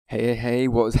Hey,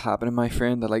 what is happening, my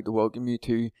friend? I'd like to welcome you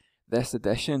to this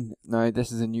edition. Now, this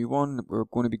is a new one. We're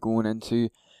going to be going into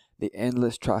the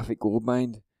Endless Traffic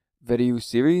Goldmine video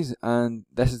series, and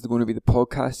this is going to be the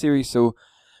podcast series. So,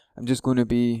 I'm just going to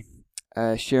be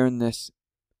sharing this,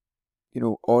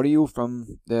 audio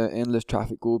from the Endless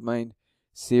Traffic Goldmine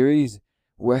series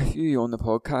with you on the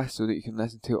podcast so that you can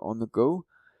listen to it on the go.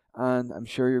 And I'm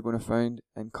sure you're going to find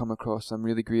and come across some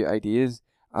really great ideas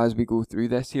as we go through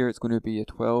this here. It's going to be a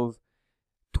 12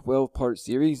 part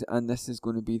series, and this is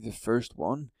going to be the first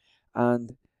one.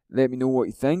 And let me know what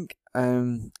you think.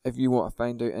 If you want to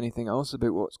find out anything else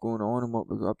about what's going on and what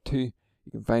we're up to,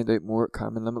 you can find out more at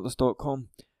calmandlimitless.com,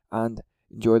 and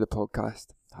enjoy the podcast.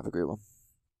 Have a great one.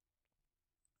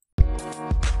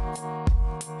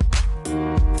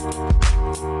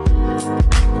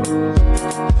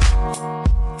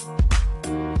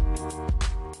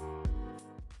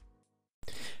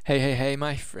 Hey,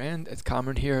 my friend, it's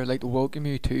Cameron here. I'd like to welcome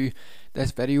you to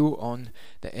this video on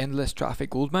the Endless Traffic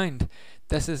Goldmine.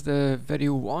 This is the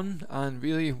video one, and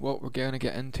really what we're going to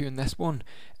get into in this one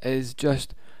is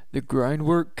just the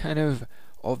groundwork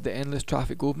of the Endless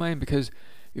Traffic Goldmine, because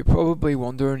you're probably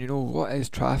wondering, what is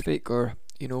traffic? Or,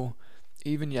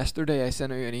 even yesterday I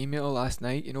sent out an email last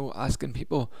night, asking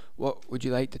people what would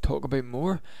you like to talk about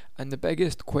more, and the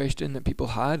biggest question that people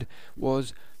had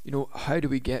was, how do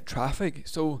we get traffic?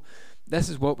 So this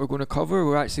is what we're going to cover.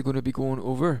 We're actually going to be going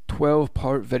over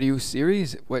 12-part video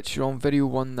series, which you're on video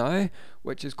one now,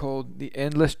 which is called the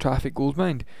Endless Traffic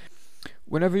Goldmine.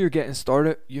 Whenever you're getting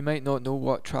started, you might not know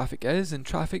what traffic is, and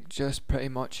traffic just pretty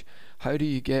much how do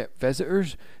you get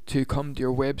visitors to come to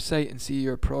your website and see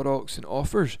your products and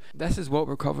offers. This is what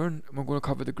we're covering, and we're going to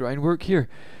cover the groundwork here.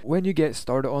 When you get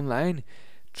started online,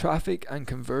 traffic and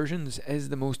conversions is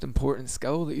the most important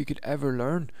skill that you could ever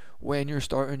learn when you're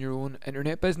starting your own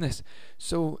internet business.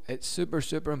 So it's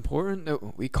super important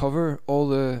that we cover all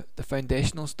the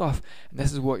foundational stuff, and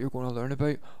this is what you're going to learn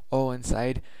about all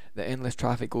inside the Endless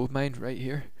Traffic Goldmine right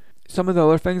here. Some of the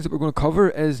other things that we're going to cover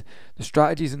is the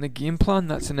strategies and the game plan.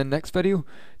 That's in the next video.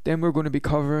 Then we're going to be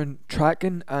covering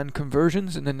tracking and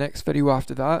conversions in the next video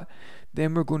after that.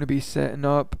 Then we're going to be setting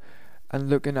up and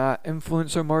looking at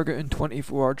influencer marketing,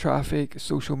 24-hour traffic,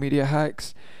 social media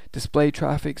hacks, display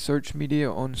traffic, search media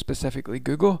on specifically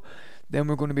Google. Then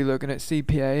we're going to be looking at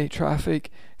CPA traffic,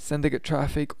 syndicate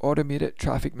traffic, automated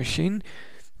traffic machine.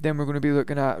 Then we're going to be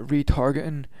looking at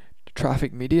retargeting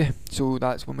traffic media. So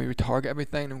that's when we retarget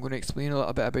everything. I'm going to explain a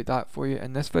little bit about that for you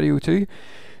in this video too.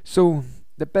 So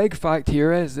the big fact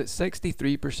here is that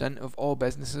 63% of all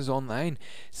businesses online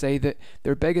say that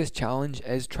their biggest challenge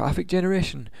is traffic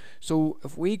generation. So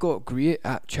if we got great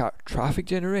at traffic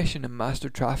generation and master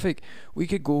traffic, we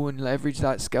could go and leverage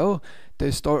that skill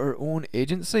to start our own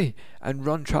agency and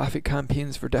run traffic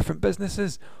campaigns for different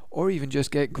businesses, or even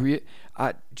just get great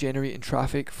at generating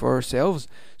traffic for ourselves.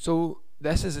 So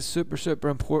this is a super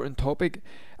important topic,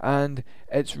 and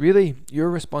it's really your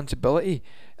responsibility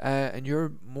and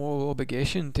your moral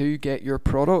obligation to get your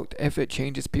product, if it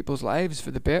changes people's lives for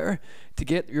the better, to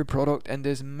get your product into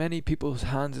as many people's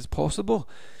hands as possible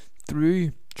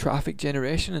through traffic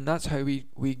generation. And that's how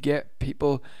we get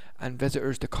people and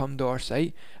visitors to come to our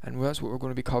site, and that's what we're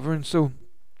going to be covering. So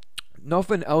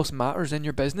nothing else matters in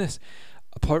your business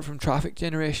apart from traffic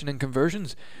generation and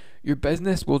conversions. Your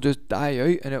business will just die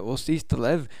out and it will cease to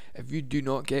live if you do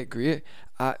not get great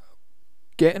at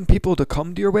getting people to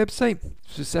come to your website,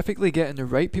 specifically getting the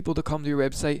right people to come to your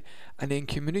website, and then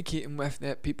communicating with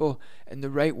that people in the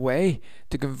right way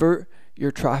to convert your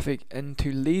traffic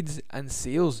into leads and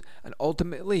sales, and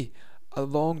ultimately a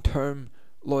long-term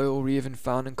loyal raving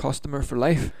fan and customer for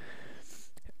life.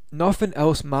 Nothing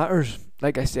else matters,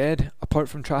 like I said, apart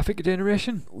from traffic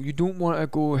generation. You don't want to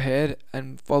go ahead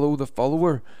and follow the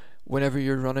follower whenever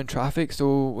you're running traffic.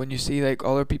 So when you see like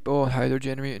other people and how they're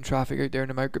generating traffic out there in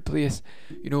the marketplace,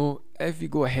 if you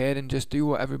go ahead and just do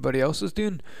what everybody else is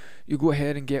doing, you go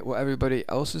ahead and get what everybody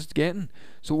else is getting.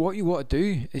 So what you want to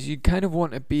do is you kind of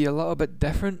want to be a little bit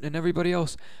different than everybody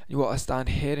else. You want to stand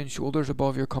head and shoulders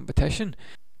above your competition.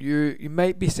 You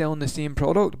might be selling the same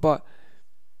product, but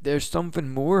there's something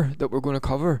more that we're going to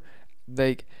cover,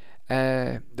 that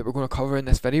we're going to cover in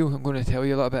this video. I'm going to tell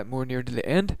you a little bit more near to the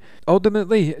end.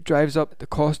 Ultimately, it drives up the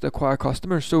cost to acquire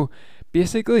customers. So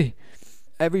basically,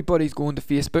 everybody's going to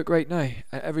Facebook right now,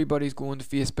 and everybody's going to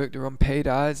Facebook to run paid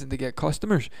ads and to get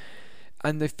customers.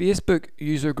 And the Facebook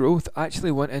user growth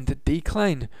actually went into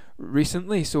decline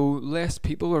recently, so less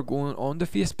people are going on to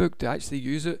Facebook to actually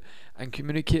use it and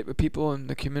communicate with people on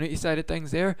the community side of things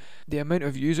there. The amount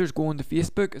of users going to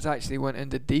Facebook has actually went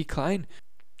into decline,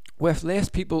 with less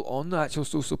people on the actual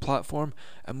social platform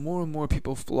and more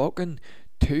people flocking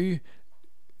to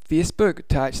Facebook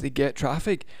to actually get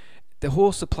traffic, the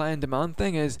whole supply and demand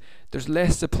thing is there's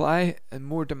less supply and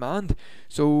more demand,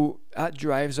 so that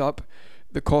drives up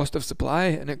the cost of supply,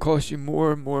 and it costs you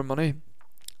more and more money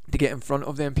to get in front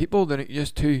of them people than it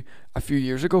used to a few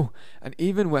years ago. And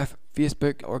even with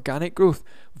Facebook organic growth,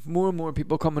 with more and more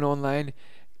people coming online,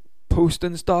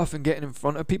 posting stuff and getting in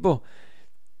front of people,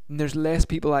 and there's less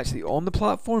people actually on the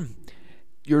platform,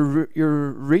 your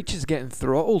reach is getting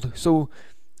throttled. So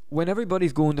when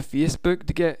everybody's going to Facebook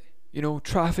to get, you know,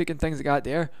 traffic and things like that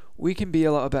there, we can be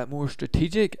a little bit more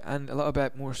strategic and a little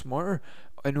bit more smarter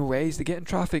in ways to get in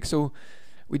traffic. So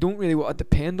we don't really want to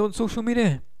depend on social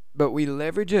media, but we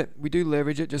leverage it. We do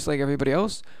leverage it just like everybody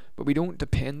else, but we don't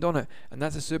depend on it, and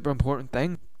that's a super important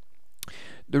thing.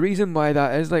 The reason why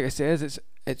that is, like I said,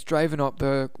 it's driving up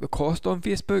the cost on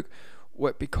Facebook,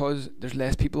 because there's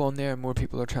less people on there and more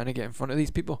people are trying to get in front of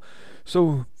these people.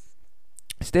 So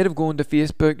instead of going to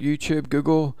Facebook, YouTube,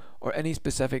 Google, or any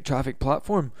specific traffic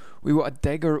platform, we want to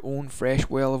dig our own fresh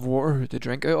well of water to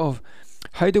drink out of.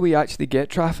 How do we actually get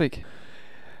traffic?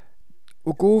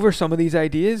 We'll go over some of these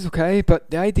ideas, okay? But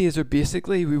the ideas are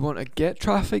basically, we want to get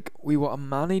traffic, we want to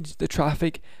manage the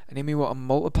traffic, and then we want to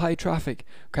multiply traffic,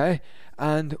 okay?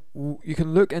 And you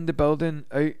can look into building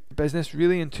out business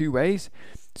really in two ways.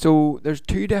 So there's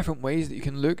two different ways that you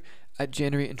can look at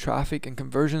generating traffic and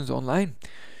conversions online.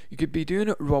 You could be doing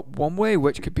it one way,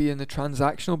 which could be in the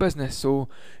transactional business. So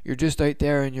you're just out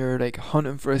there and you're like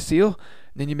hunting for a sale,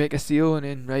 and then you make a sale, and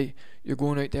then right, you're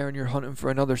going out there and you're hunting for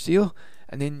another sale,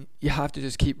 and then you have to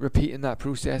just keep repeating that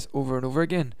process over and over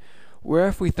again. Where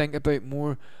if we think about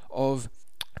more of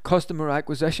a customer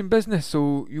acquisition business,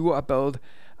 so you want to build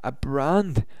a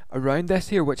brand around this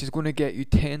here, which is going to get you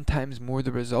 10 times more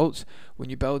the results when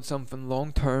you build something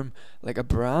long term, like a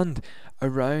brand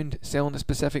around selling a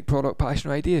specific product, passion,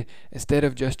 or idea, instead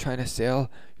of just trying to sell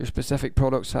your specific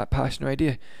product, passion, or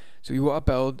idea. So you want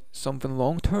to build something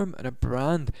long term and a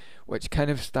brand which kind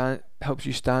of helps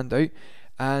you stand out,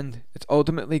 and it's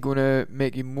ultimately going to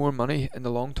make you more money in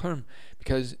the long term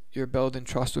because you're building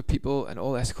trust with people and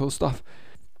all this cool stuff.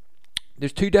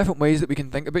 There's two different ways that we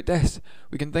can think about this.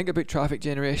 We can think about traffic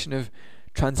generation of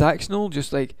transactional,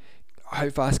 just like how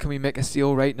fast can we make a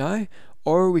sale right now,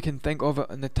 or we can think of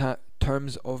it in the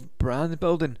terms of brand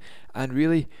building and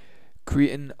really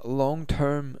creating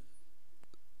long-term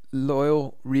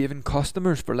loyal raving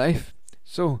customers for life.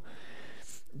 So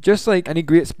just like any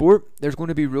great sport, there's going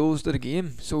to be rules to the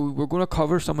game. So we're going to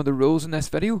cover some of the rules in this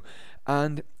video,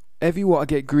 and if you want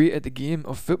to get great at the game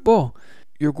of football,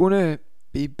 you're going to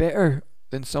be better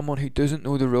than someone who doesn't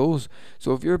know the rules.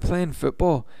 So if you're playing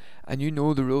football and you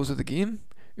know the rules of the game,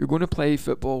 you're going to play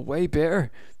football way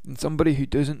better than somebody who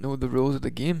doesn't know the rules of the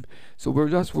game. So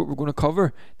that's what we're going to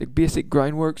cover, the basic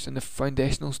groundworks and the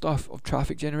foundational stuff of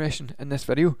traffic generation in this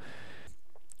video.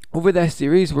 Over this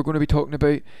series, we're going to be talking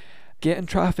about getting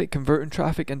traffic, converting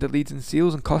traffic into leads and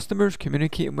sales and customers,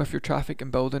 communicating with your traffic,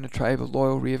 and building a tribe of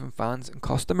loyal raving fans and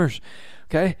customers.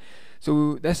 Okay,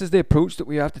 so this is the approach that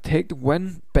we have to take to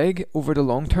win big over the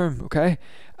long term, okay,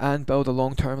 and build a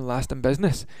long-term lasting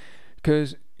business.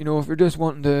 Because, you know, if you're just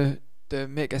wanting to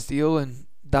make a sale and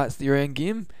that's your end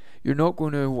game, you're not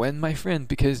going to win, my friend,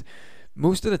 because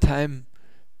most of the time,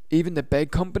 even the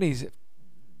big companies,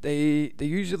 they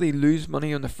usually lose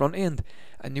money on the front end,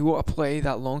 and you want to play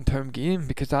that long-term game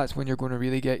because that's when you're going to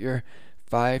really get your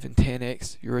 5 and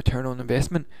 10x your return on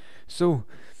investment. So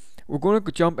we're going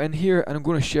to jump in here, and I'm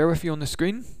going to share with you on the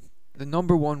screen the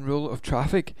number one rule of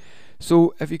traffic.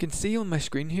 So if you can see on my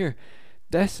screen here,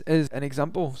 this is an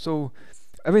example. So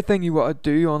everything you want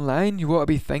to do online, you want to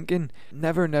be thinking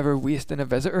never wasting a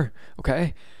visitor,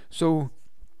 okay? So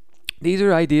these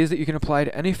are ideas that you can apply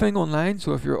to anything online.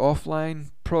 So if you're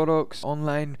offline products,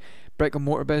 online brick and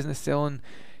mortar business selling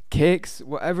cakes,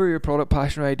 whatever your product,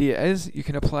 passion, or idea is, you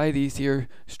can apply these here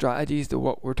strategies to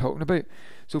what we're talking about.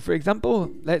 So for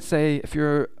example, let's say if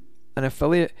you're an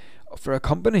affiliate for a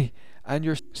company and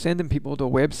you're sending people to a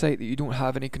website that you don't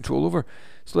have any control over.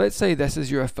 So let's say this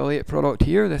is your affiliate product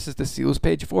here, this is the sales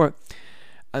page for it,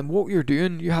 and what you're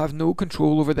doing, you have no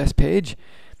control over this page.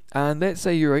 And let's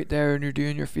say you're out there and you're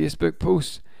doing your Facebook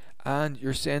posts and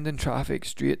you're sending traffic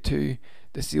straight to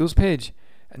the sales page,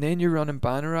 and then you're running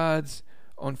banner ads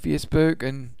on Facebook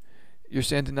and you're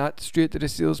sending that straight to the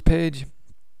sales page.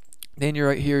 Then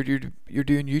you're out here, you're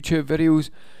doing YouTube videos,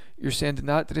 you're sending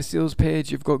that to the sales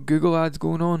page. You've got Google ads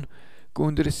going on,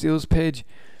 going to the sales page.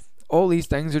 All these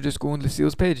things are just going to the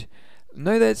sales page.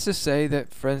 Now let's just say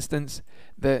that, for instance,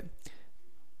 that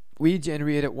we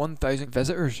generated 1,000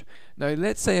 visitors. Now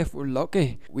let's say if we're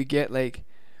lucky, we get like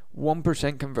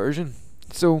 1% conversion.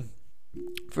 So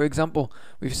for example,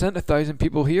 we've sent 1,000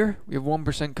 people here, we have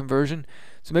 1% conversion,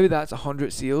 so maybe that's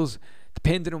 100 sales,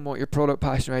 depending on what your product,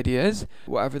 passion, or idea is,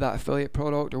 whatever that affiliate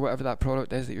product or whatever that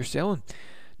product is that you're selling.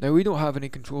 Now we don't have any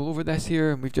control over this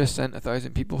here, and we've just sent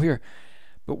 1,000 people here.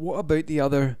 But what about the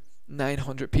other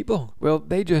 900 people? Well,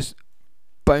 they just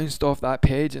bounced off that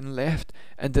page and left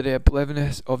into the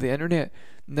obliviousness of the internet,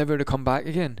 never to come back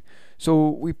again. So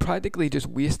we practically just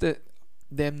wasted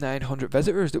them 900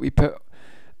 visitors that we put,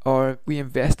 or we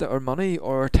invested our money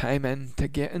or our time in to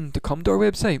get in to come to our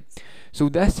website. So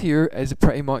this here is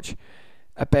pretty much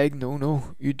a big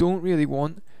no-no. You don't really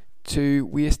want to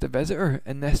waste a visitor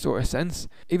in this sort of sense.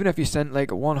 Even if you sent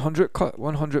like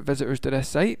 100 visitors to this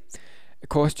site, it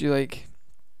cost you like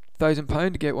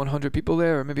 £1,000 to get 100 people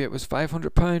there, or maybe it was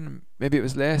 £500, maybe it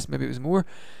was less, maybe it was more.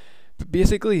 But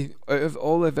basically, out of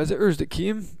all the visitors that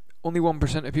came, only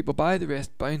 1% of people buy, the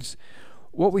rest bounce.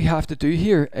 What we have to do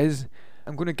here is,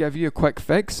 I'm going to give you a quick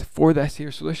fix for this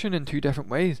here solution in two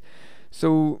different ways.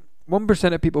 So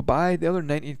 1% of people buy, the other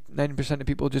 99% of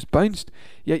people just bounced,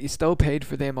 yet you still paid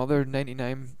for them other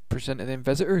 99% of them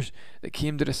visitors that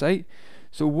came to the site.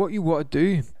 So what you want to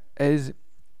do is,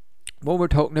 what we're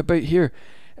talking about here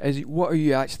is, what are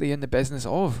you actually in the business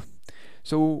of?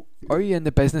 So are you in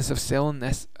the business of selling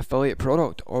this affiliate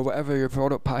product or whatever your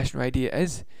product, passion, or idea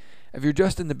is? If you're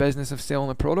just in the business of selling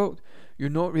a product, you're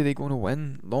not really going to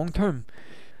win long term.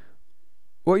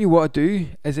 What you want to do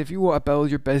is, if you want to build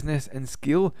your business and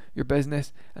scale your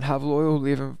business and have loyal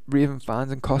raving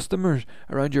fans and customers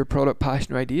around your product,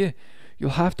 passion, or idea,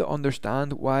 you'll have to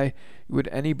understand why would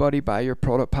anybody buy your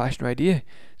product, passion, or idea.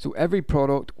 So every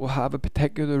product will have a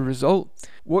particular result.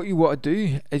 What you want to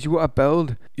do is, you want to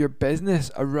build your business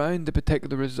around the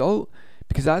particular result,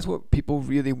 because that's what people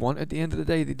really want at the end of the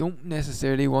day. They don't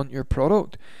necessarily want your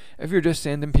product. If you're just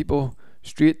sending people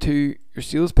straight to your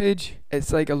sales page,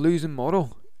 it's like a losing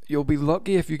model. You'll be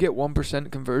lucky if you get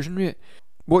 1% conversion rate.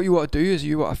 What you want to do is,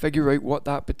 you want to figure out what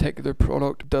that particular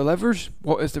product delivers.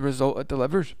 What is the result it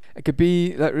delivers? It could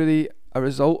be literally a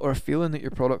result or a feeling that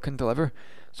your product can deliver.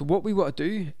 So what we want to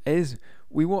do is,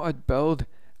 we want to build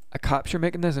a capture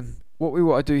mechanism. What we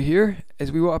want to do here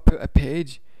is, we want to put a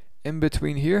page in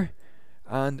between here,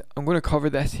 and I'm going to cover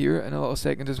this here in a little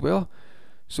second as well.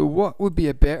 So what would be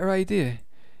a better idea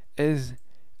is,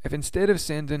 if instead of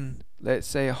sending, let's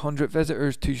say, 100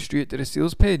 visitors to straight to the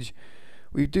sales page,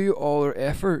 we do all our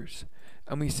efforts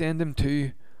and we send them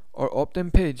to our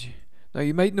opt-in page. Now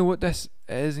you might know what this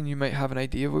is, and you might have an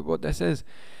idea of what this is,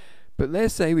 but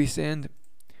let's say we send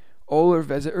all our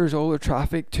visitors, all our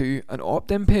traffic to an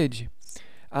opt-in page,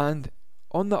 and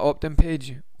on the opt-in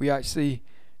page we actually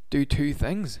do two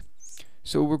things.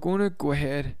 So we're going to go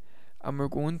ahead and we're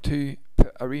going to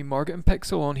put a remarketing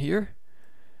pixel on here,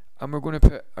 and we're going to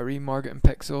put a remarketing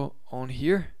pixel on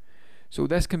here. So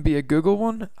this can be a Google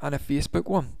one and a Facebook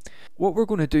one. What we're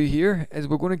going to do here is,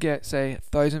 we're going to get, say,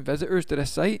 1,000 visitors to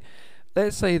this site.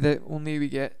 Let's say that only we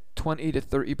get 20 to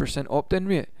 30% opt-in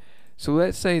rate. So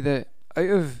let's say that out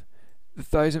of the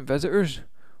 1,000 visitors,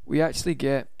 we actually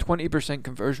get 20%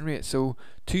 conversion rate. So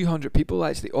 200 people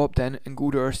actually opt in and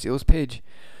go to our sales page.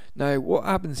 Now what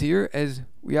happens here is,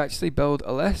 we actually build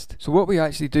a list. So what we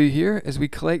actually do here is, we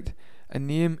collect a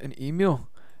name and email,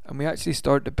 and we actually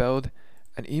start to build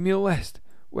an email list,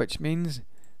 which means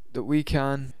that we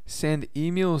can send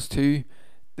emails to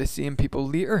the same people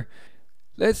later.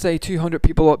 Let's say 200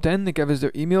 people opt in, they give us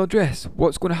their email address.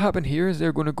 What's going to happen here is,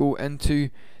 they're going to go into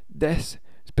this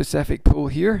specific pool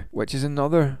here, which is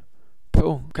another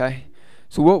pool. Okay,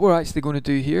 so what we're actually going to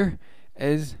do here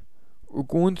is, we're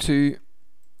going to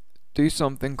do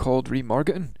something called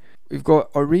remarketing. We've got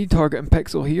our retargeting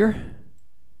pixel here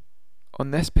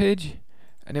on this page,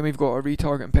 and then we've got our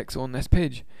retargeting pixel on this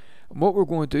page. And what we're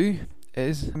going to do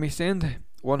is, when we send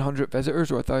 100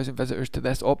 visitors or 1,000 visitors to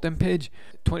this opt-in page,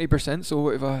 20%, so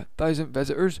out of 1,000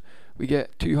 visitors we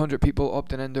get 200 people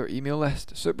opting into our email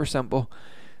list. Super simple.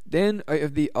 Then out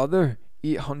of the other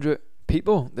 800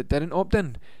 people that didn't opt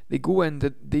in, they go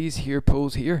into these here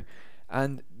pools here,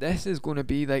 and this is going to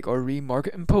be like our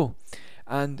remarketing pool.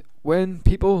 And when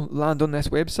people land on this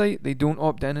website, they don't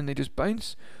opt in and they just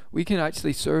bounce, we can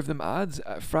actually serve them ads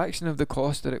at a fraction of the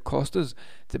cost that it cost us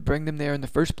to bring them there in the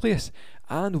first place.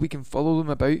 And we can follow them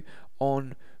about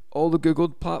on all the Google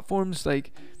platforms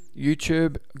like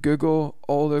YouTube, Google,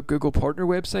 all the Google partner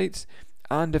websites,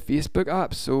 and the Facebook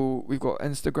apps. So we've got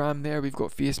Instagram there, we've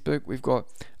got Facebook, we've got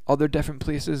other different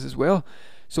places as well.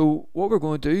 So what we're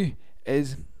going to do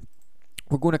is,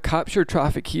 we're going to capture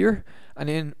traffic here, and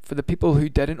then for the people who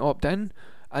didn't opt in,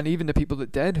 and even the people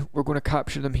that did, we're going to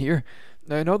capture them here.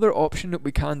 Now another option that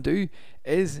we can do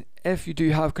is, if you do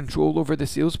have control over the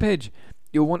sales page,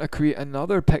 you'll want to create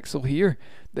another pixel here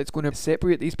that's going to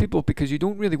separate these people, because you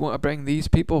don't really want to bring these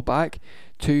people back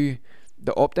to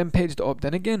the opt-in page to opt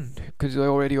in again, because they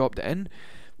already opted in.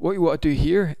 What you want to do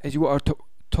here is you want to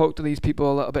talk to these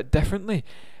people a little bit differently,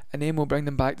 and then we'll bring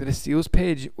them back to the sales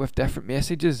page with different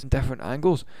messages and different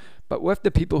angles. But with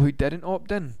the people who didn't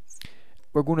opt in,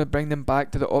 we're going to bring them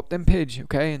back to the opt-in page,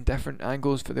 okay, and different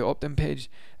angles for the opt-in page,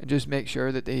 and just make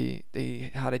sure that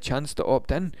they had a chance to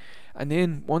opt in. And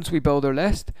then once we build our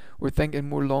list, we're thinking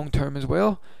more long term as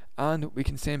well, and we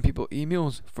can send people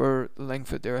emails for the length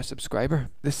that they're a subscriber.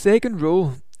 The second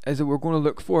rule is that we're going to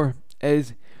look for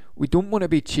is, we don't want to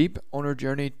be cheap on our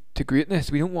journey to greatness.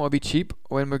 We don't want to be cheap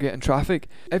when we're getting traffic.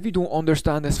 If you don't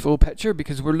understand this full picture,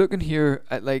 because we're looking here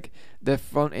at like the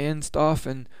front end stuff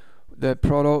and the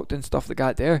product and stuff like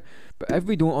that there, but if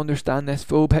we don't understand this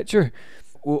full picture,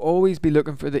 we'll always be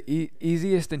looking for the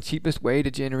easiest and cheapest way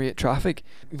to generate traffic.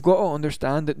 You've got to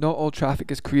understand that not all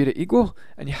traffic is created equal,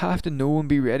 and you have to know and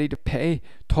be ready to pay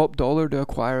top dollar to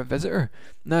acquire a visitor.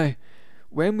 Now,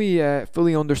 when we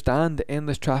fully understand the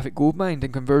endless traffic goldmine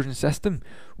and conversion system,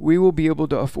 we will be able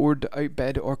to afford to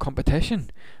outbid our competition.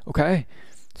 Okay,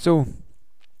 so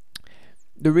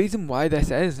the reason why this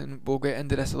is, and we'll get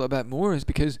into this a little bit more, is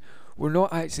because we're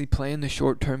not actually playing the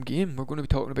short-term game. We're going to be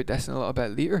talking about this in a little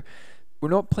bit later. We're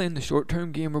not playing the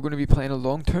short-term game, we're going to be playing a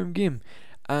long-term game.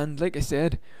 And like I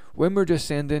said, when we're just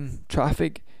sending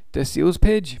traffic to a sales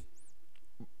page,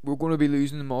 we're going to be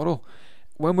losing the model.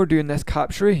 When we're doing this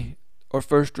capture, our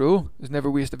first rule is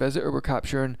never waste a visitor. We're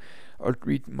capturing our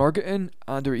remarketing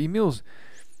and our emails.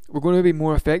 We're going to be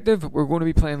more effective. We're going to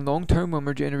be playing long-term when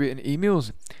we're generating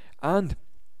emails. And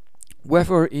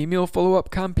with our email follow-up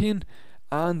campaign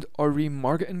and our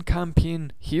remarketing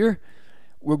campaign here,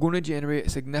 we're going to generate a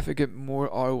significant more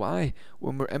ROI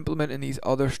when we're implementing these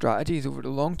other strategies over the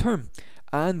long term,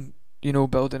 and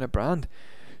building a brand.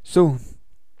 So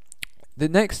the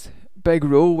next big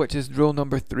rule, which is rule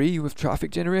number 3 with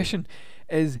traffic generation,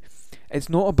 is it's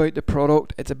not about the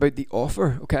product, it's about the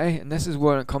offer, okay? And this is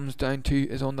what it comes down to,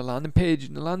 is on the landing page.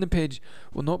 And the landing page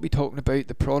will not be talking about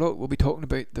the product, we'll be talking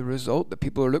about the result that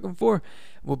people are looking for.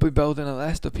 We'll be building a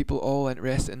list of people all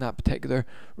interested in that particular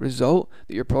result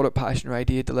that your product, passion, or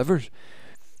idea delivers.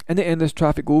 In the endless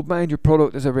traffic goldmine, your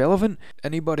product is irrelevant.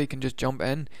 Anybody can just jump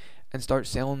in and start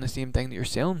selling the same thing that you're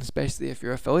selling, especially if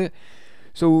you're affiliate.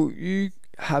 So you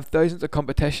have thousands of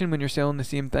competition when you're selling the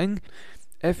same thing.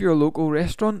 If you're a local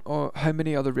restaurant, or how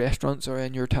many other restaurants are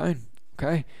in your town,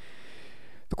 okay?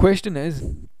 The question is,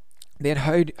 then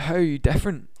how are you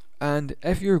different? And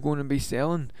if you're going to be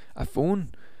selling a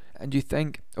phone and you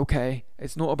think, okay,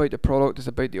 it's not about the product, it's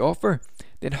about the offer,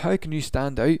 then how can you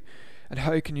stand out, and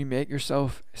how can you make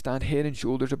yourself stand head and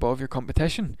shoulders above your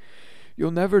competition? You'll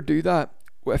never do that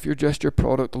if you're just your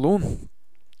product alone.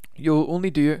 You'll only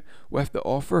do it with the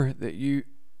offer that you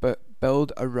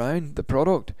build around the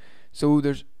product. So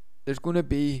there's going to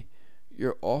be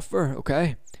your offer,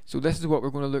 okay? So this is what we're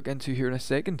going to look into here in a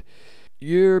second.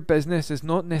 Your business is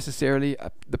not necessarily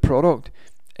the product.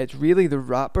 It's really the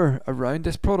wrapper around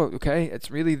this product, okay?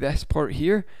 It's really this part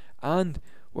here. And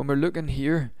when we're looking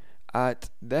here at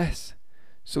this,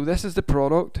 so this is the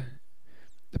product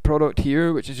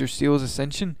here, which is your sales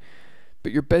ascension.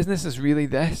 But your business is really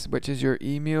this, which is your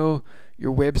email,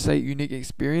 your website, unique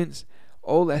experience,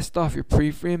 all this stuff, your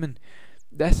pre-framing.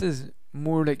 This is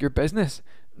more like your business.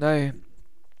 Now,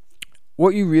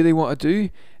 what you really want to do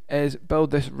is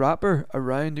build this wrapper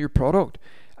around your product,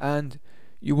 and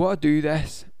you want to do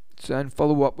this and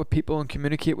follow up with people and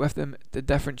communicate with them the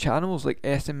different channels like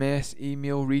SMS,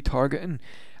 email, retargeting,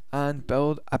 and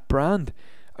build a brand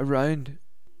around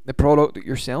the product that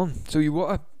you're selling. So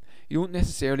you don't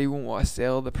necessarily want to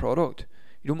sell the product.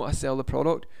 You don't want to sell the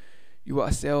product. You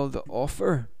want to sell the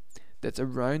offer that's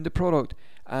around the product.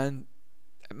 And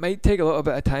it might take a little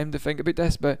bit of time to think about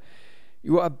this, but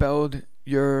you want to build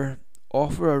your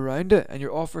offer around it. And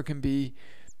your offer can be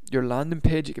your landing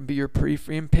page, it can be your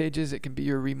pre-frame pages, it can be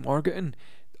your remarketing,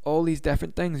 all these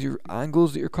different things, your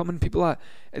angles that you're coming people at.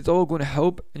 It's all going to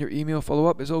help, and your email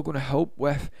follow-up is all going to help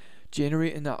with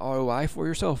generating that ROI for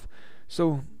yourself.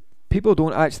 So people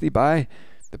don't actually buy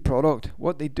the product.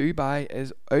 What they do buy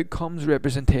is outcomes,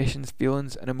 representations,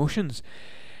 feelings, and emotions.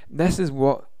 This is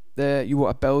what you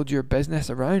want to build your business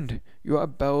around. You want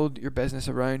to build your business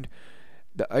around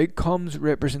the outcomes,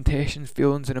 representations,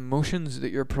 feelings, and emotions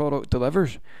that your product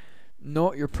delivers,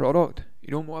 not your product. You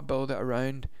don't want to build it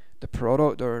around the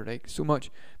product or like so much,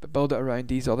 but build it around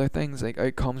these other things like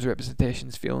outcomes,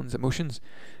 representations, feelings, emotions.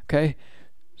 Okay,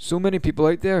 So many people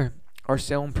out there are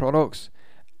selling products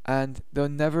and they're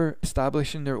never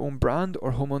establishing their own brand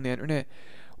or home on the internet.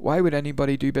 Why would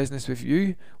anybody do business with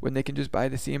you when they can just buy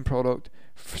the same product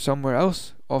somewhere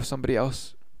else off somebody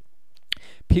else?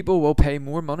 People will pay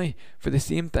more money for the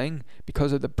same thing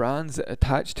because of the brands that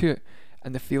attach to it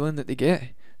and the feeling that they get.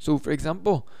 So for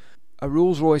example, a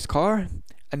Rolls Royce car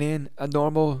and then a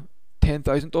normal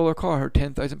 $10,000 car or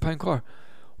 £10,000 car.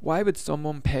 Why would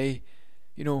someone pay,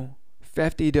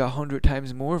 50 to 100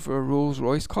 times more for a Rolls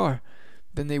Royce car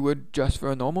than they would just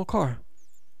for a normal car?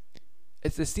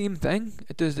 It's the same thing.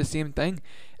 It does the same thing.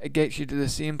 It gets you to the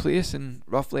same place in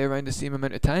roughly around the same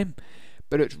amount of time.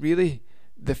 But it's really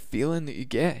the feeling that you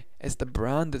get. It's the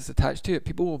brand that's attached to it.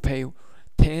 People will pay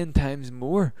 10 times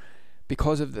more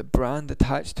because of the brand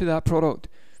attached to that product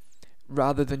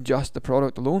rather than just the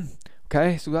product alone.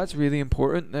 Okay, so that's really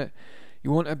important, that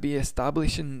you want to be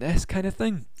establishing this kind of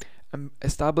thing and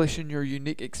establishing your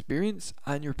unique experience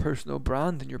and your personal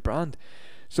brand and your brand.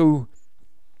 So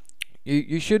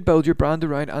you should build your brand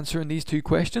around answering these two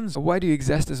questions. Why do you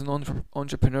exist as an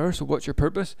entrepreneur? So what's your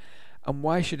purpose? And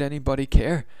why should anybody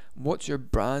care? What's your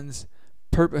brand's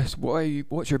purpose?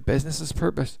 What's your business's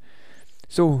purpose?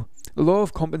 So the law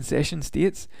of compensation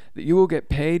states that you will get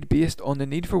paid based on the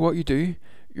need for what you do,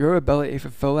 your ability to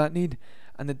fulfill that need,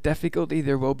 and the difficulty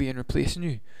there will be in replacing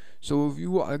you. So if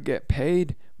you want to get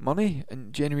paid money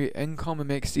and generate income and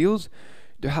make sales,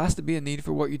 there has to be a need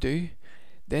for what you do.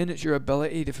 Then it's your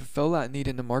ability to fulfill that need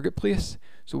in the marketplace.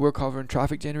 So we're covering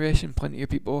traffic generation. Plenty of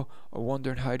people are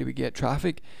wondering, how do we get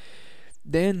traffic?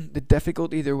 Then the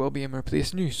difficulty there will be in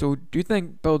replacing you. So do you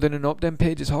think building an opt-in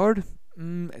page is hard?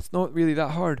 It's not really that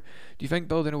hard. Do you think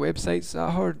building a website's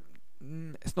that hard?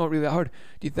 It's not really that hard.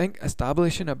 Do you think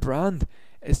establishing a brand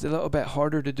is a little bit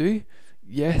harder to do?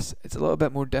 Yes, it's a little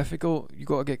bit more difficult. You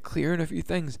got to get clear on a few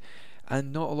things,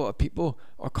 and not a lot of people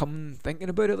are coming thinking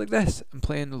about it like this and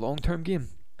playing the long-term game.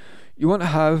 You want to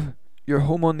have your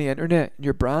home on the internet,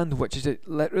 your brand, which is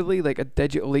literally like a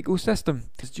digital ecosystem.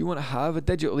 Do you want to have a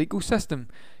digital ecosystem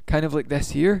kind of like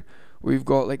this here, where you've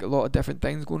got like a lot of different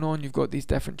things going on? You've got these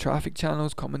different traffic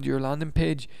channels coming to your landing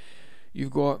page.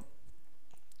 You've got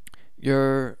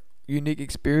your unique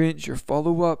experience, your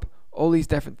follow-up, all these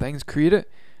different things created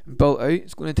and built out.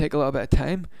 It's going to take a little bit of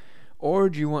time. Or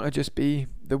do you want to just be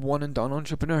the one and done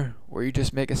entrepreneur, where you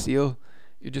just make a sale,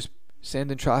 you're just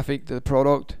sending traffic to the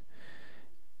product,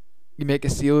 you make a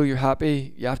sale, you're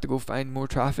happy, you have to go find more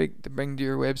traffic to bring to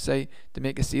your website to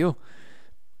make a sale?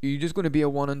 Are you just going to be a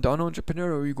one and done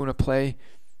entrepreneur, or are you going to play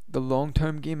the long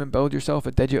term game and build yourself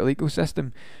a digital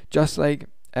ecosystem just like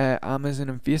Amazon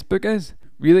and Facebook is?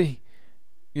 Really,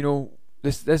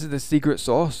 this is the secret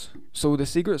sauce. So the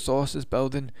secret sauce is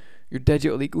building your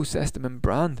digital ecosystem and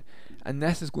brand, and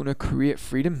this is going to create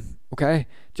freedom. Okay,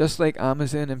 just like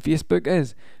Amazon and Facebook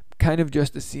is kind of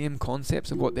just the same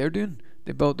concepts of what they're doing.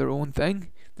 They built their own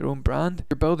thing, their own brand.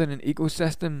 You're building an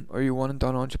ecosystem, or you're one and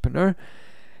done entrepreneur.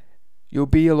 You'll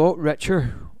be a lot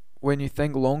richer when you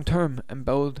think long term and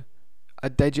build a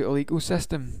digital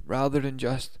ecosystem rather than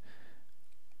just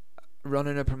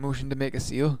running a promotion to make a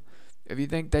sale. If you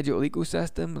think digital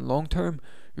ecosystem and long term,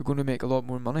 you're going to make a lot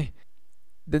more money.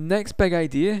 The next big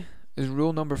idea is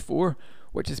rule number 4,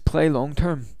 which is play long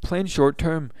term. Playing short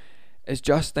term is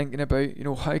just thinking about,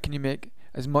 how can you make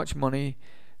as much money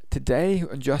today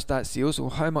and just that sale. So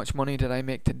how much money did I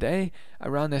make today? I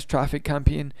ran this traffic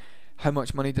campaign. How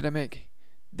much money did I make?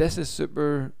 This is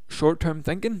super short term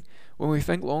thinking. When we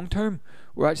think long term,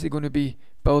 we're actually going to be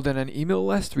building an email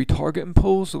list, retargeting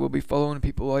polls, so we'll be following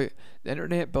people out the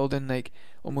internet, building like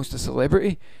almost a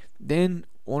celebrity. Then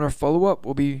on our follow up,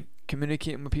 we'll be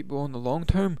communicating with people on the long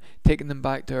term, taking them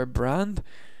back to our brand.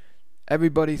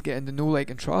 Everybody's getting to know, like,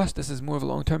 and trust. This is more of a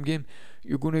long term game.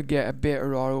 You're going to get a better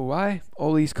ROI,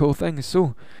 all these cool things.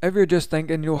 So if you're just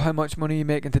thinking, how much money you're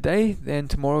making today, then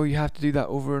tomorrow you have to do that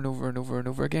over and over and over and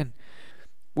over again.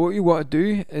 What you want to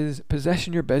do is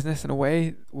position your business in a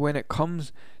way when it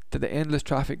comes to the endless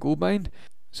traffic goldmine,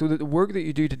 so that the work that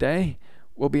you do today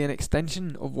will be an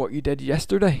extension of what you did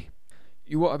yesterday.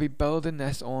 You want to be building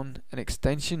this on an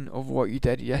extension of what you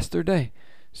did yesterday,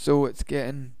 so it's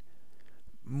getting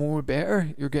more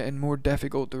better, you're getting more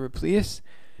difficult to replace,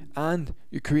 and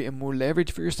you're creating more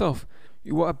leverage for yourself.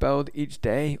 You want to build each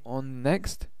day on the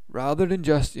next, rather than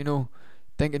just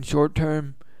thinking short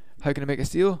term, how can I make a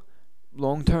sale?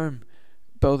 Long term,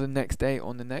 building next day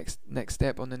on the next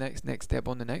step on the next step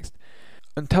on the next,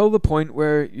 until the point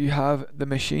where you have the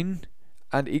machine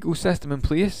and ecosystem in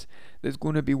place that's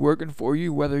going to be working for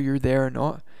you whether you're there or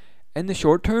not. In the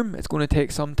short term, it's going to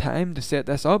take some time to set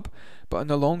this up, but in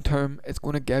the long term, it's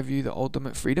going to give you the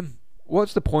ultimate freedom.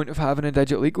 what's the point of having a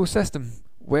digital ecosystem?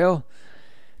 Well,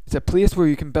 it's a place where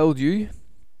you can build you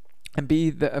and be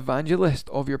the evangelist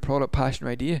of your product, passion, or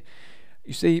idea.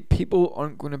 You see, people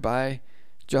aren't going to buy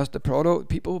just the product,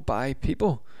 people buy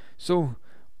people. So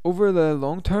over the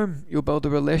long term, you'll build a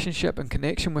relationship and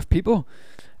connection with people,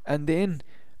 and then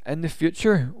in the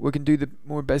future we can do the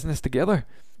more business together.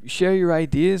 You share your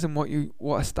ideas and what you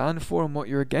want to stand for and what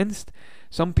you're against.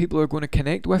 Some people are going to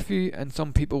connect with you and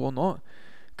some people will not.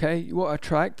 Okay, you want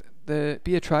to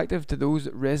be attractive to those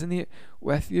that resonate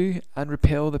with you and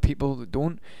repel the people that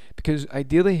don't, because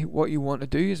ideally what you want to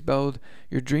do is build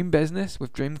your dream business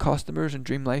with dream customers and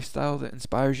dream lifestyle that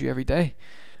inspires you every day.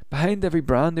 Behind every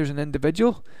brand there's an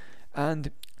individual, and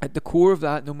at the core of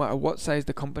that, no matter what size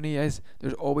the company is,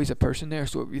 there's always a person there.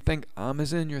 So if you think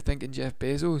Amazon, you're thinking Jeff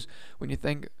Bezos. When you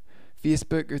think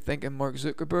Facebook, you're thinking Mark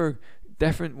Zuckerberg.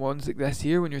 Different ones like this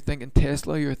here. When you're thinking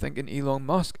Tesla, you're thinking Elon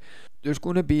Musk. There's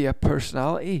going to be a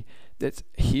personality that's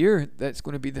here that's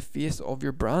going to be the face of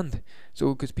your brand.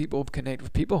 So because people connect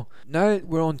with people. Now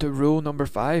we're on to rule number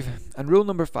 5, and rule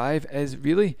number 5 is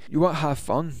really you want to have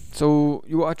fun. So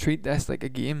you want to treat this like a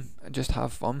game and just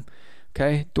have fun.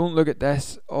 Okay, don't look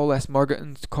at all this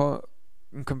marketing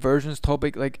and conversions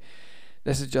topic like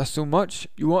this is just so much.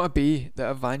 You want to be the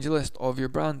evangelist of your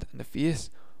brand and the face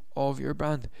of your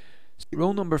brand. So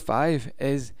rule number 5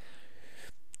 is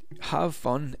have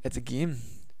fun. It's a game.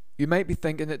 You might be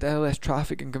thinking that all this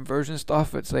traffic and conversion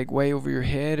stuff, it's like way over your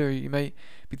head, or you might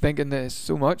be thinking that it's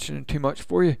so much and too much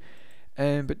for you.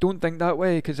 But don't think that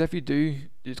way, because if you do,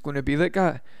 it's going to be like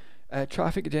that.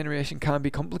 Traffic generation can be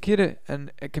complicated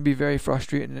and it can be very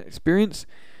frustrating experience.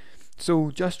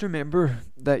 So just remember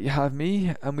that you have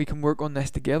me and we can work on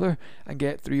this together and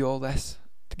get through all this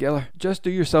together. Just do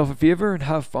yourself a favour and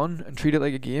have fun and treat it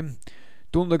like a game.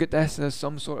 Don't look at this as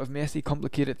some sort of messy,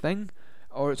 complicated thing,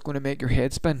 or it's going to make your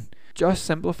head spin. Just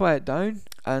simplify it down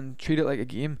and treat it like a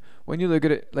game. When you look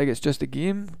at it like it's just a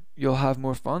game, you'll have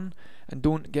more fun and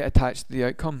don't get attached to the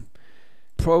outcome.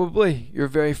 Probably your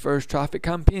very first traffic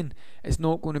campaign is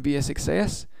not going to be a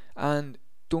success, and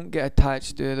don't get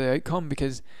attached to the outcome,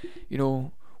 because you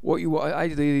know what you want to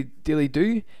ideally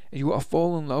do is you want to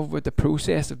fall in love with the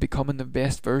process of becoming the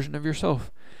best version of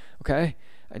yourself. Okay,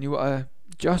 and you want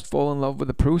to just fall in love with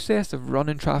the process of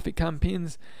running traffic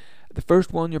campaigns. The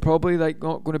first one you're probably like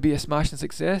not going to be a smashing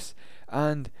success,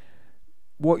 and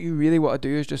what you really want to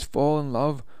do is just fall in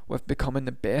love with becoming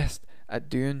the best at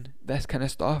doing this kind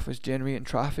of stuff, is generating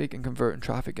traffic and converting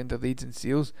traffic into leads and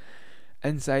sales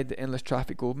inside the Endless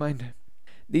Traffic Goldmine.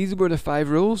 These were the 5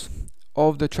 rules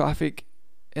of the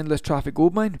Endless Traffic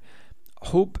Goldmine.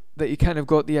 Hope that you kind of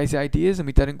got these ideas and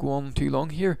we didn't go on too long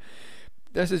here.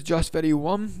 This is just video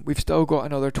 1. We've still got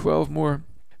another 12 more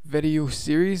video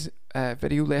series,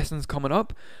 video lessons coming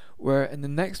up, where in the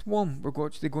next one we're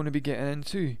actually going to be getting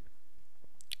into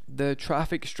the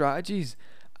traffic strategies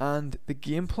and the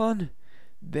game plan.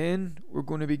 Then we're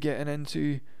going to be getting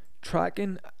into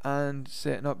tracking and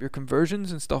setting up your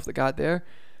conversions and stuff like that there,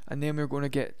 and then we're going to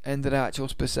get into the actual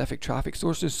specific traffic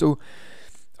sources. So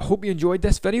I hope you enjoyed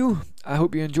this video. I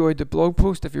hope you enjoyed the blog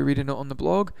post if you're reading it on the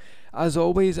blog. As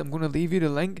always, I'm going to leave you the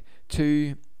link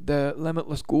to the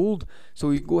Limitless Gold, so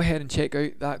you can go ahead and check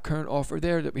out that current offer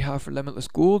there that we have for Limitless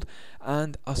Gold,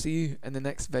 and I'll see you in the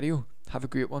next video. Have a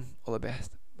great one. All the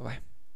best. Bye bye.